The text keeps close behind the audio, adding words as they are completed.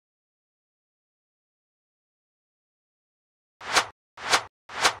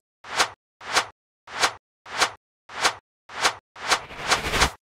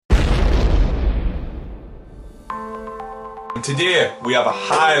And today we have a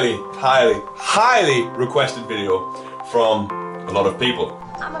highly requested video from a lot of people.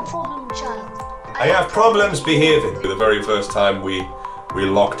 I'm a problem child. I have problems behaving. The very first time we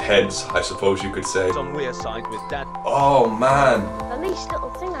locked heads, I suppose you could say. On we're side with Dad. Oh man. The least little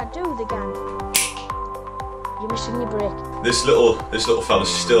thing I do, the gang. You're missing your break. This little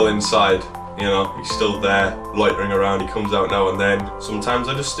fella's still inside. You know, he's still there, loitering around. He comes out now and then. Sometimes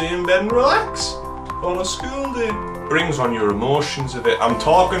I just stay in bed and relax on a school day. Brings on your emotions a bit. I'm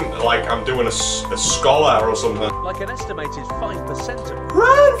talking like I'm doing a scholar or something. Like an estimated 5% of...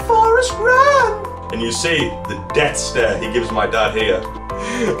 Run, Forrest, run! And you see the death stare he gives my dad here.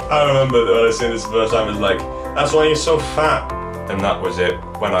 I remember when I seen this the first time, it was like, that's why you're so fat. And that was it,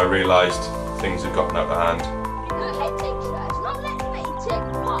 when I realised things had gotten out of hand.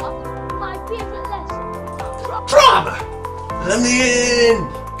 Drama! Let me in!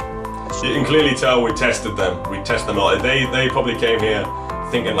 You can clearly tell we tested them. We tested them all. They probably came here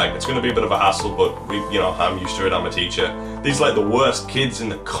thinking like it's going to be a bit of a hassle, but I'm used to it. I'm a teacher. These are like the worst kids in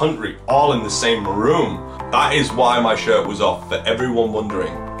the country, all in the same room. That is why my shirt was off. For everyone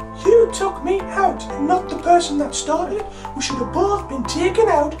wondering, you took me out, and not the person that started it. We should have both been taken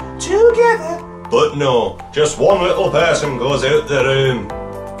out together. But no, just one little person goes out the room.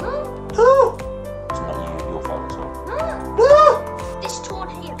 No. It's not your fault at all. No. This torn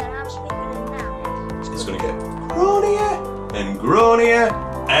here that I'm speaking in now. It's gonna get grownier and grownier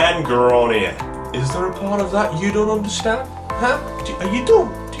and grownier. Is there a part of that you don't understand? Huh? Are you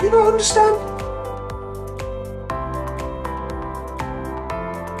dumb? Do you not understand?